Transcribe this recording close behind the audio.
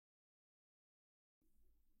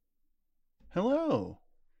Hello.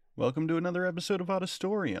 Welcome to another episode of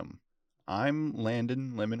Auditorium. I'm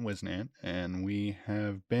Landon Lemon Wisnant, and we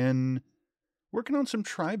have been working on some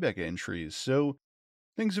Tribeca entries, so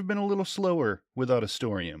things have been a little slower with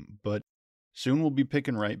Auditorium, but soon we'll be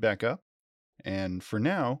picking right back up. And for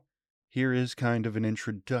now, here is kind of an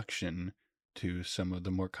introduction to some of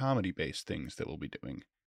the more comedy-based things that we'll be doing.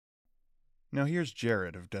 Now here's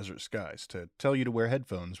Jared of Desert Skies to tell you to wear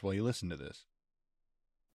headphones while you listen to this.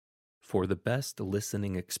 For the best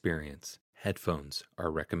listening experience, headphones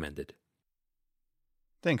are recommended.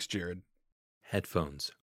 Thanks, Jared.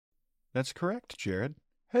 Headphones. That's correct, Jared.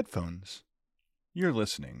 Headphones. You're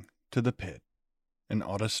listening to The Pit, an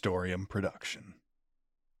Auditorium production.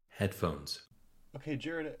 Headphones. Okay,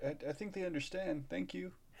 Jared, I think they understand. Thank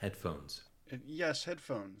you. Headphones. Yes,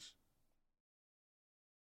 headphones.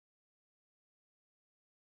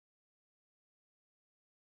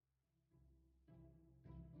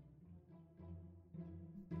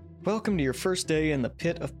 Welcome to your first day in the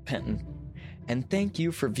Pit of Penton, and thank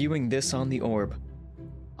you for viewing this on the Orb.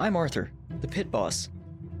 I'm Arthur, the Pit Boss.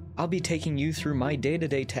 I'll be taking you through my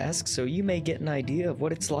day-to-day tasks so you may get an idea of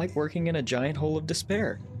what it's like working in a giant hole of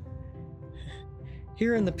despair.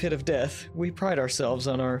 Here in the Pit of Death, we pride ourselves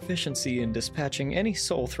on our efficiency in dispatching any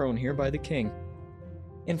soul thrown here by the King.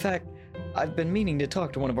 In fact, I've been meaning to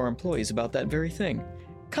talk to one of our employees about that very thing.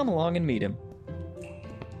 Come along and meet him.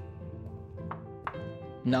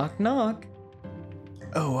 Knock, knock.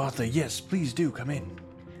 Oh, Arthur, yes, please do come in.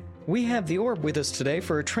 We have the Orb with us today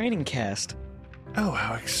for a training cast. Oh,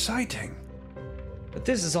 how exciting. But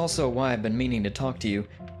this is also why I've been meaning to talk to you.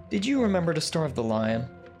 Did you remember to starve the lion?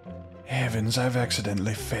 Heavens, I've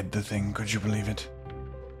accidentally fed the thing, could you believe it?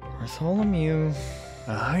 Bartholomew.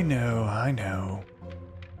 I know.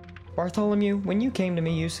 Bartholomew, when you came to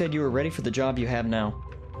me, you said you were ready for the job you have now.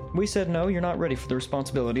 We said no, you're not ready for the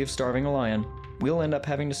responsibility of starving a lion. We'll end up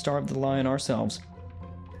having to starve the lion ourselves.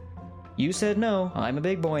 You said no, I'm a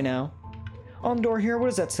big boy now. On the door here, what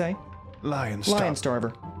does that say? Lion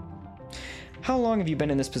starver. How long have you been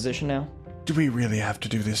in this position now? Do we really have to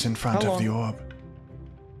do this in front How of the long? Orb?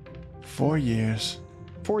 4 years.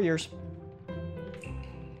 4 years.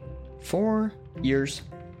 4 years.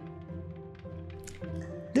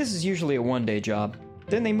 This is usually a one-day job.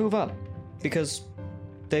 Then they move up, because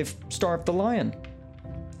they've starved the lion.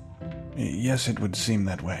 Yes, it would seem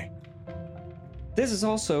that way. This is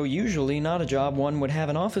also usually not a job one would have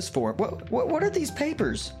an office for. What are these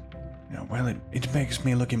papers? Well, it makes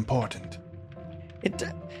me look important.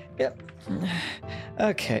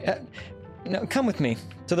 Okay, now come with me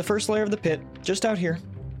to the first layer of the pit, just out here.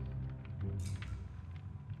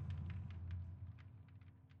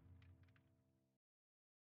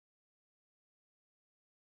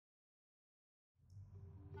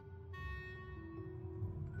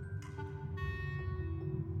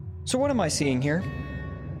 So what am I seeing here?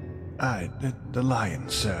 The lion,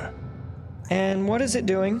 sir. And what is it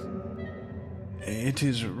doing? It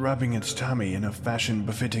is rubbing its tummy in a fashion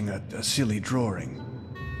befitting a silly drawing.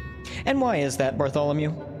 And why is that,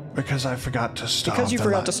 Bartholomew? Because I forgot to starve Because you the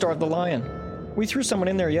forgot to starve the lion. We threw someone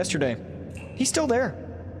in there yesterday. He's still there.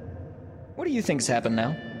 What do you think's happened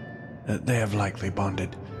now? They have likely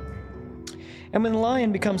bonded. And when the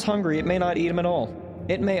lion becomes hungry, it may not eat him at all.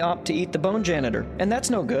 It may opt to eat the bone janitor, and that's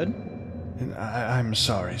no good. I'm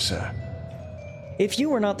sorry, sir. If you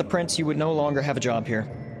were not the prince, you would no longer have a job here.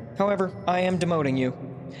 However, I am demoting you,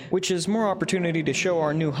 which is more opportunity to show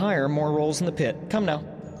our new hire more roles in the pit. Come now.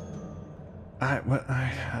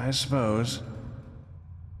 I suppose.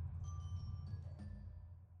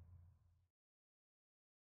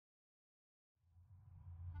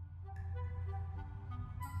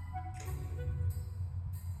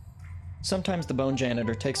 Sometimes the bone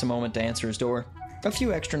janitor takes a moment to answer his door. A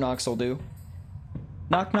few extra knocks will do.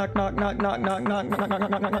 Knock, knock, knock, knock, knock, knock, knock, knock, knock,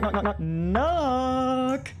 knock, knock, knock, knock, knock,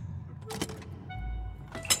 knock.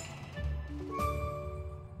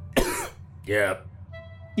 Yep.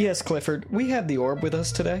 Yes, Clifford, we have the Orb with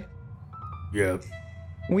us today. Yep.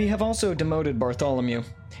 We have also demoted Bartholomew.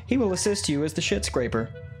 He will assist you as the shit scraper.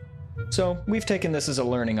 So, we've taken this as a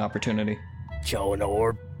learning opportunity. Show an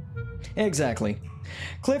orb. Exactly.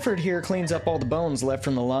 Clifford here cleans up all the bones left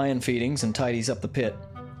from the lion feedings and tidies up the pit.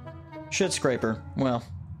 Shit scraper, well,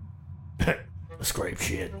 Scrape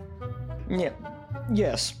shit. yeah,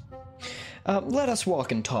 yes. Let us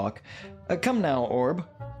walk and talk. Come now, Orb.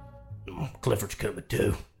 Clifford's coming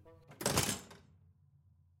too.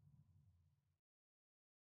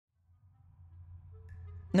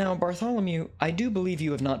 Now, Bartholomew, I do believe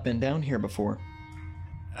you have not been down here before.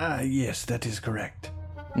 Yes, that is correct.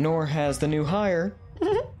 Nor has the new hire.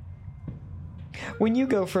 When you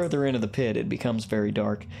go further into the pit, it becomes very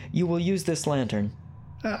dark. You will use this lantern.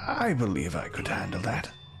 I believe I could handle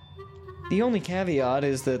that. The only caveat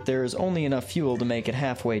is that there is only enough fuel to make it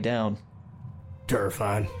halfway down.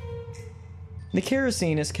 Terrifying. The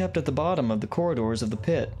kerosene is kept at the bottom of the corridors of the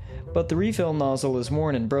pit, but the refill nozzle is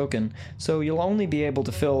worn and broken, so you'll only be able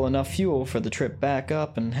to fill enough fuel for the trip back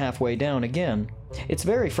up and halfway down again. It's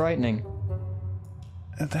very frightening.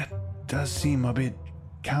 That does seem a bit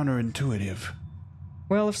counterintuitive.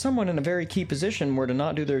 Well, if someone in a very key position were to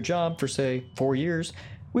not do their job for, say, 4 years,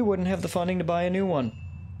 we wouldn't have the funding to buy a new one.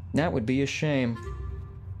 That would be a shame.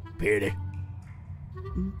 Pity.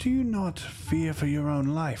 Do you not fear for your own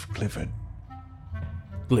life, Clifford?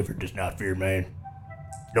 Clifford does not fear man.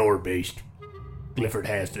 Nor beast. Clifford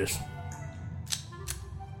has this.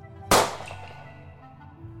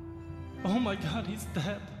 Oh my god, he's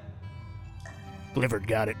dead. Clifford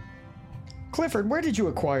got it. Clifford, where did you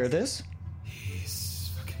acquire this?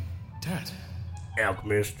 He's fucking dead.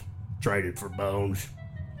 Alchemist. Traded for bones.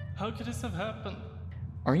 How could this have happened?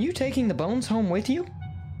 Are you taking the bones home with you?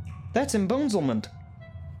 That's emboneselment.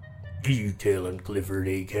 You telling Clifford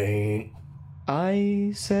he can't?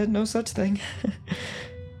 I said no such thing.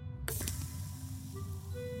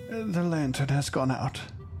 The lantern has gone out.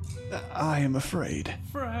 I am afraid.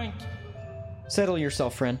 Frank! Settle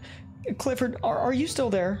yourself, friend. Clifford, are you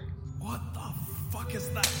still there? What the fuck is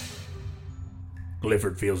that?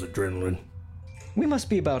 Clifford feels adrenaline. We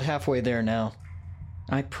must be about halfway there now.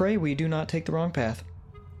 I pray we do not take the wrong path.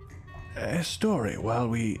 A story while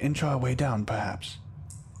we inch our way down, perhaps.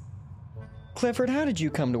 Clifford, how did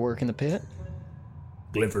you come to work in the pit?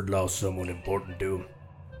 Clifford lost someone important to him.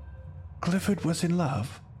 Clifford was in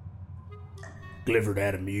love. Clifford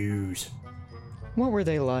had a muse. What were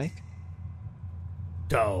they like?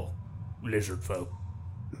 Tall. Lizard folk.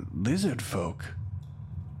 Lizard folk?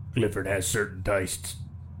 Clifford has certain tastes.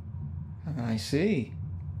 I see.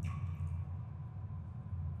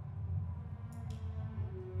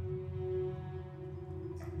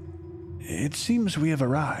 It seems we have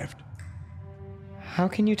arrived. How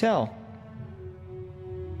can you tell?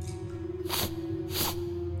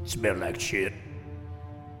 Smell like shit.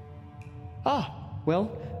 Ah,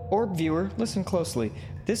 well, Orb viewer, listen closely.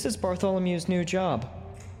 This is Bartholomew's new job.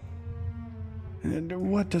 And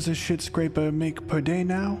what does a shit scraper make per day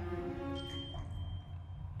now?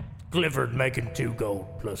 Clifford making 2 gold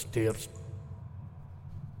plus tips.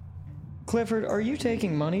 Clifford, are you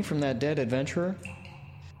taking money from that dead adventurer?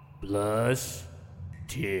 Plus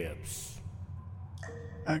tips.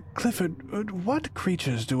 Clifford, what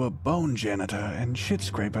creatures do a bone janitor and shit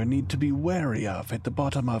scraper need to be wary of at the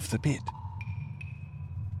bottom of the pit?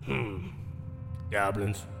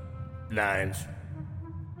 Goblins. Lions.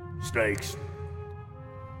 Snakes.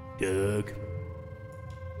 Doug.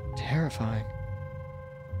 Terrifying.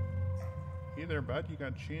 Hey there, bud. You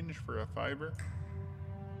got change for a $5?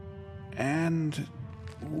 And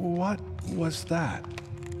what was that?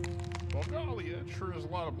 Well, golly, that sure is a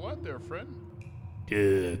lot of blood there, friend.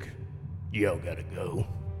 Doug. Y'all gotta go.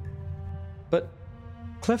 But,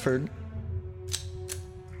 Clifford,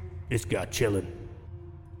 It's got chillin'.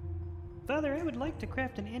 Father, I would like to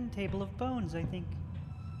craft an end table of bones, I think.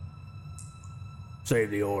 Save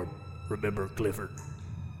the orb. Remember Clifford.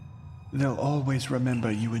 They'll always remember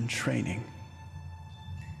you in training.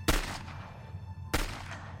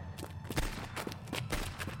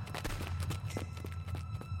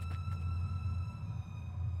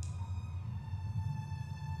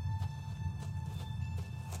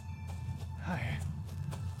 Hi.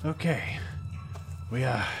 Okay. We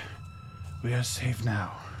are safe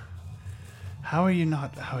now. How are you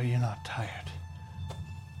not tired?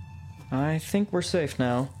 I think we're safe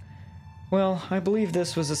now. Well, I believe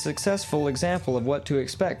this was a successful example of what to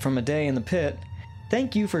expect from a day in the pit.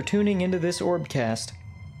 Thank you for tuning into this Orbcast.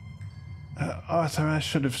 Arthur, I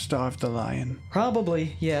should have starved the lion.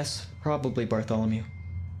 Probably, yes. Probably, Bartholomew.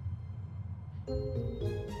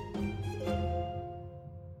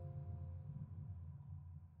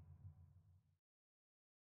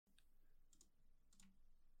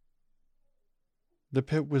 The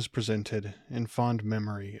pit was presented in fond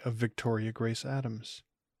memory of Victoria Grace Adams,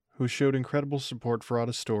 who showed incredible support for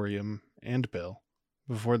Auditorium and Bill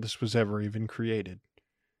before this was ever even created.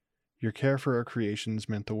 Your care for our creations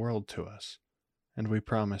meant the world to us, and we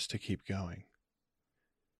promise to keep going.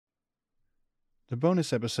 The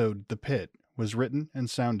bonus episode, The Pit, was written and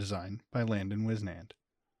sound designed by Landon Wisnant.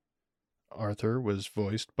 Arthur was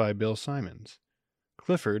voiced by Bill Simons.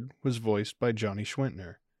 Clifford was voiced by Johnny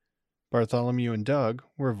Schwintner. Bartholomew and Doug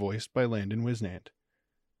were voiced by Landon Wisnant.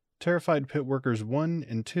 Terrified Pit Workers 1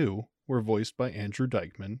 and 2 were voiced by Andrew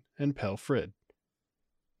Dykman and Pell Frid.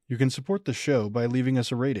 You can support the show by leaving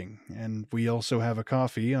us a rating, and we also have a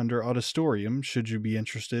coffee under Auditorium should you be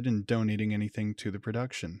interested in donating anything to the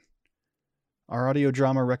production. Our audio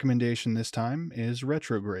drama recommendation this time is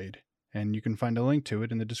Retrograde, and you can find a link to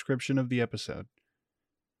it in the description of the episode.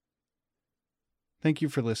 Thank you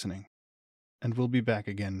for listening, and we'll be back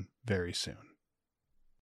again very soon.